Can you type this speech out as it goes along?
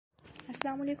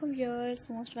Assalamualaikum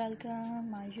viewers, most welcome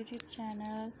my YouTube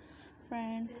channel.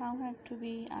 Friends, how have to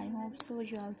be? I hope so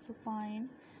you also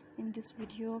fine. In this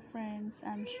video friends,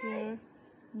 I'm share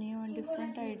new and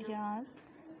different ideas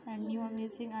and new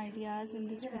amazing ideas. In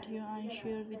this video I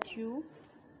share with you.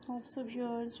 Hope so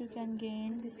viewers you can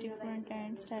gain these different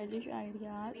and stylish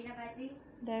ideas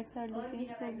that are looking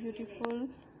so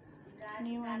beautiful,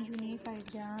 new and unique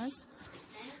ideas,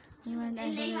 new and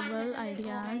adorable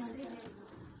ideas.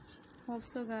 Hope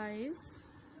so guys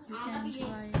you can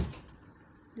enjoy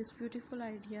these beautiful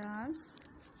ideas.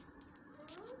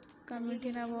 Comment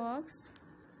in a box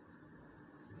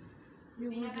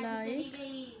you would like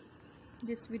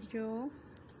this video,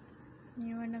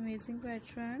 new and amazing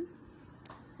pattern,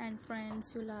 and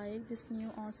friends you like this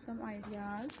new awesome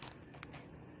ideas.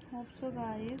 Hope so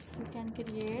guys you can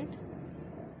create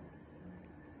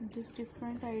these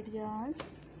different ideas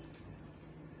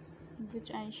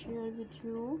which I share with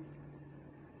you.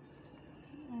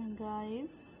 And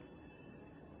guys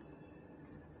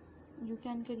you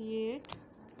can create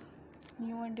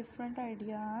new and different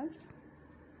ideas.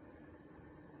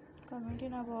 Comment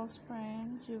in a box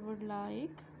friends you would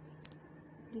like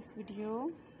this video.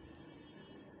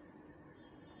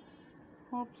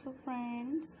 Hope so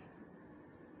friends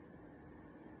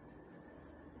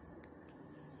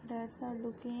that are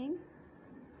looking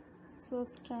so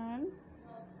stern.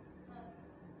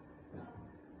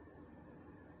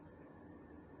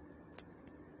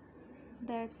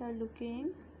 That are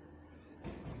looking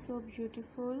so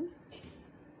beautiful,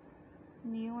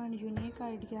 new and unique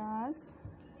ideas.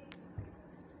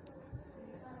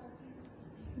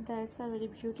 That are very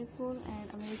beautiful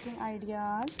and amazing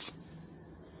ideas.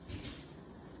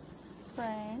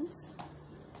 Friends,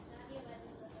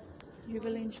 you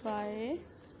will enjoy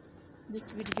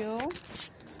this video.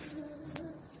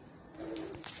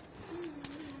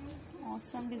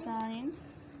 Awesome designs.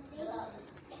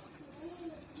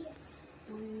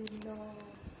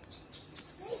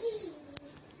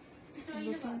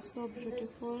 Looking so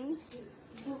beautiful,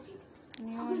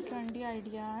 new and trendy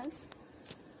ideas,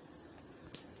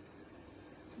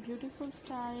 beautiful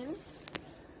styles.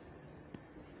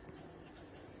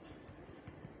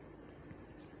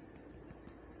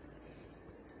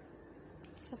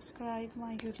 Subscribe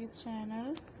my YouTube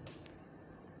channel.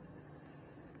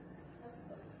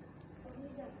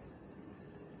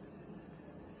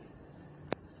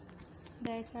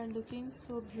 That are looking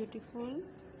so beautiful,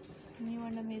 new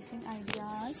and amazing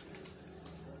ideas,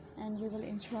 and you will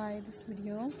enjoy this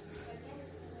video.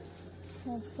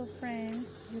 Hope so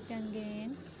friends you can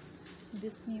gain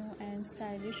this new and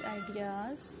stylish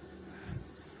ideas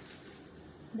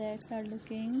that are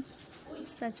looking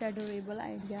such adorable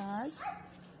ideas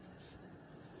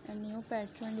and new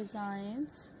pattern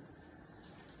designs.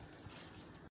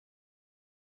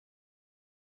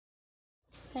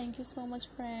 Thank you so much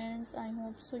friends. I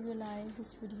hope so you like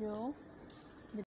this video.